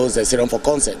had to close the stadium for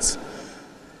concerts.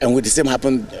 And the same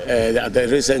happened at the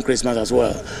recent Christmas as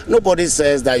well. Nobody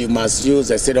says that you must use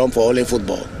the stadium for only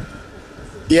football.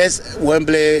 Yes,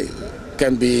 Wembley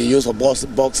can be used for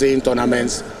boxing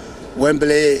tournaments.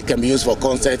 Wembley can be used for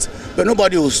concerts. But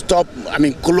nobody will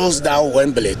close down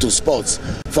Wembley to sports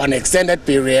for an extended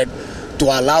period to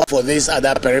allow for these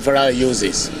other peripheral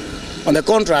uses. On the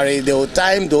contrary, they will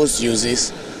time those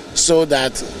uses so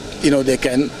that, you know, they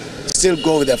can still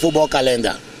go with the football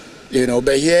calendar, you know.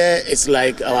 But here it's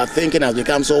like our thinking has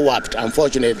become so warped,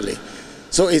 unfortunately.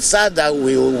 So it's sad that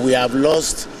we have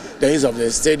lost the use of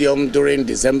the stadium during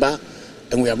December,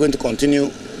 and we are going to continue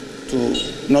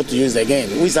to not to use it again,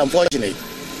 which is unfortunate.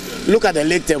 Look at the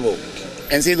league table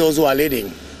and see those who are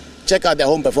leading. Check out their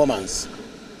home performance.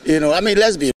 You know, I mean,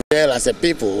 let's be real as a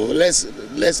people. Let's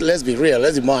be real.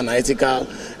 Let's be more analytical,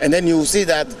 and then you see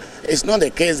that it's not the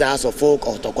case that House of Oak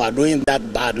or Toko are doing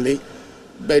that badly,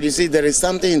 but you see there is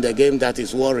something in the game that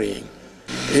is worrying.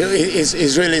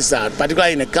 It's really sad,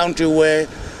 particularly in a country where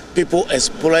people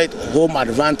exploit home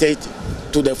advantage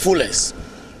to the fullest,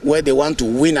 where they want to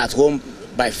win at home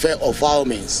by fair or foul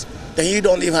means. Then you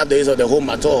don't even have the use of the home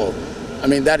at all. I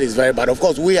mean, that is very bad. Of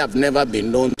course, we have never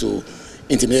been known to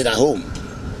intimidate at home.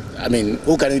 I mean,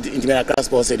 who can intimidate at Accra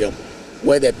Sports Stadium,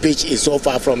 where the pitch is so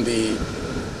far from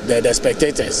the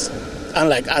spectators,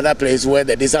 unlike other places where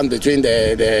the distance between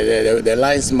the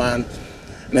linesman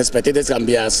and the spectators can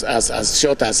be as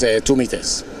short as 2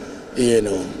 meters, you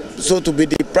know. So to be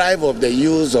deprived of the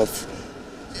use of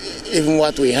even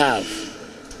what we have,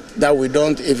 that we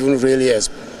don't even really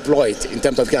exploit in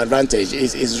terms of advantage,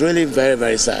 is really very,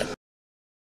 very sad.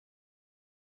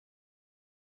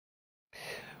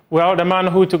 Well, the man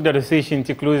who took the decision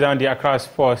to close down the Accra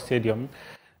Sports Stadium,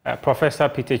 Professor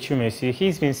Peter Chumesi,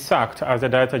 he's been sacked as the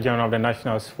Director General of the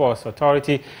National Sports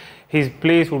Authority. His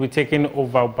place will be taken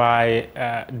over by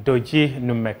Doji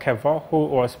Numekevo, who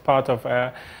was part of,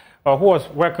 who was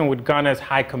working with Ghana's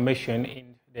High Commission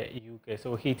in the UK.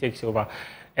 So he takes over.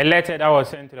 A letter that was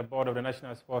sent to the board of the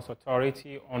National Sports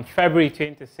Authority on February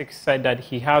 26 said that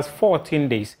he has 14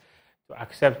 days to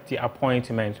accept the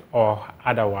appointment or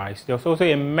otherwise. There's also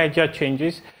some major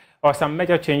changes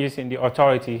in the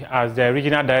authority, as the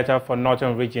regional director for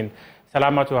Northern Region,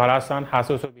 Salamatu Halassan, has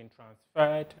also been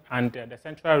transferred, and the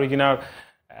central regional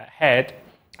head,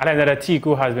 Alexander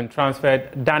Tiku, has been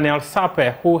transferred. Daniel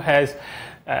Sape, who has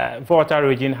Volta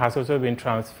region, has also been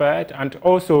transferred, and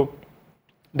also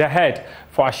the head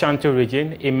for Ashanti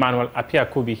region, Emmanuel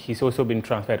Apiakubi, he's also been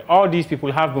transferred. All these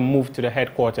people have been moved to the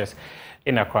headquarters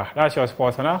in Accra. That's your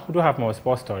sports. And I do have more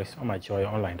sports stories on my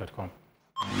JoyOnline.com.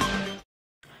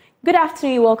 Good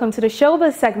afternoon, welcome to the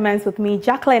Showbiz segments with me,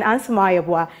 Jacqueline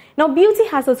Ansuma. Now, beauty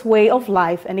has its way of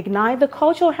life and ignite the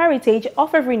cultural heritage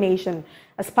of every nation.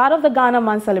 As part of the Ghana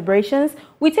Month celebrations,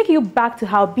 we take you back to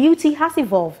how beauty has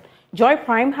evolved. Joy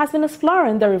Prime has been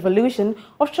exploring the revolution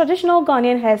of traditional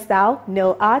Ghanaian hairstyle,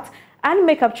 nail art, and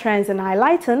makeup trends and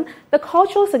highlighting the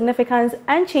cultural significance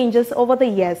and changes over the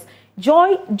years.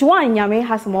 JoyNews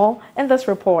has more in this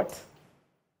report.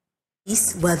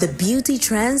 These were the beauty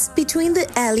trends between the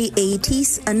early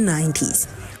 80s and 90s.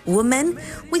 Women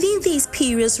within these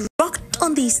periods rocked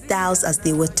on these styles as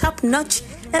they were top-notch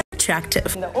and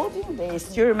attractive. In the olden days,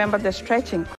 do you remember the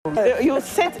stretching comb? You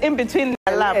sit in between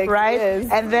the lap, right? Yes.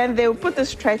 And then they will put the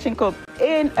stretching comb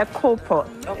in a coal pot.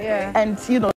 Okay. And,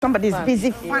 you know, somebody's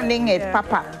busy fanning it,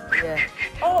 Papa. Yeah.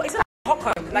 Oh, it's a hot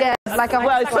comb. Like a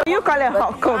well, so you call it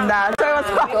hot comb now. So it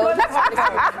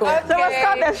was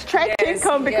called a stretching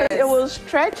comb because it will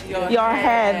stretch your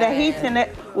hair. The heat in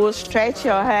it will stretch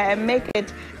your hair and make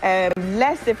it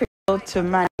less difficult to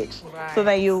manage, so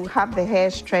that you have the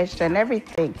hair stretched and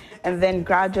everything, and then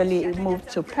gradually it moved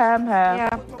to perm hair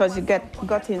because you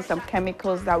got in some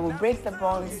chemicals that will break the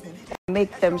bonds and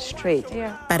make them straight.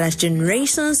 But as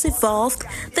generations evolved,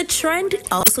 the trend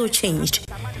also changed.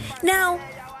 Now,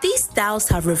 these styles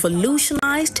have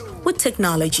revolutionized with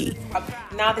technology.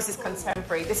 Now this is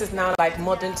contemporary. This is now like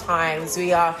modern times.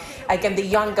 We are, again, the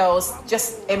young girls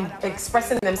just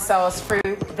expressing themselves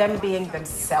through them being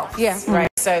themselves. Right.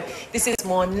 So this is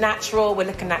more natural. We're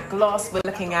looking at gloss. We're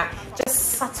looking at just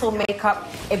subtle makeup,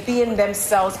 it being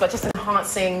themselves, but just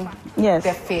enhancing their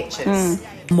features.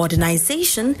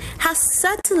 Modernization has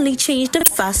certainly changed a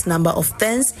vast number of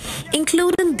things,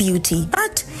 including beauty,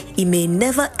 but it may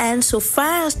never end so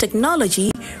far as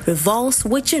technology revolves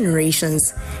with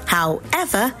generations.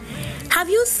 However, have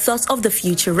you thought of the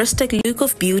futuristic look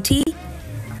of beauty?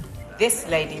 This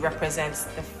lady represents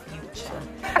the future.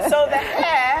 So the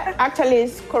hair actually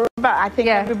is Koroba. I think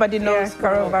everybody knows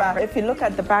Koroba. If you look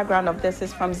at the background of this,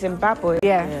 it's from Zimbabwe.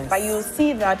 But you'll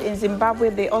see that in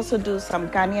Zimbabwe, they also do some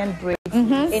Ghanaian braids.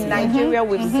 In Nigeria,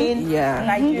 we've seen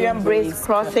Nigerian braids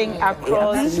crossing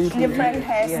across different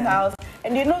hairstyles.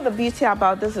 And you know the beauty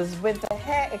about this is with the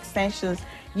hair extensions,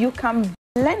 you can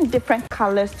blend different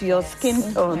colors to your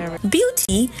skin tone.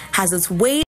 Beauty has its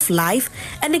way of life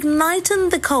and igniting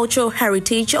the cultural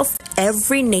heritage of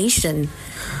every nation.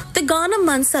 The Ghana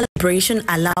Month celebration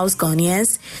allows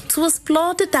Ghanaians to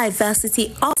explore the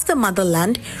diversity of the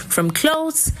motherland, from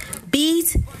clothes,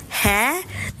 beads, hair,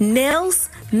 nails,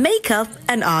 makeup,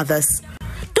 and others.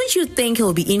 Don't you think it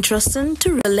will be interesting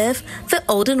to relive the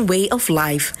olden way of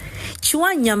life?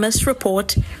 JoyNews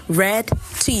report read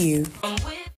to you.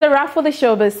 The wrap for the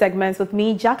Showbiz segments with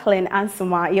me, Jacqueline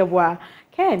Ansuma.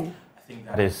 Ken? I think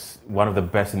that is one of the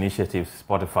best initiatives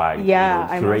Spotify,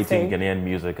 curating Ghanaian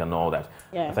music and all that.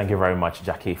 Thank you very much,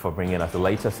 Jackie, for bringing us the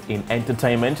latest in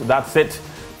entertainment. That's it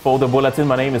for the bulletin.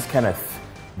 My name is Kenneth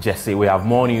Jesse. We have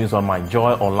more news on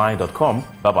myjoyonline.com.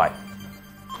 Bye-bye.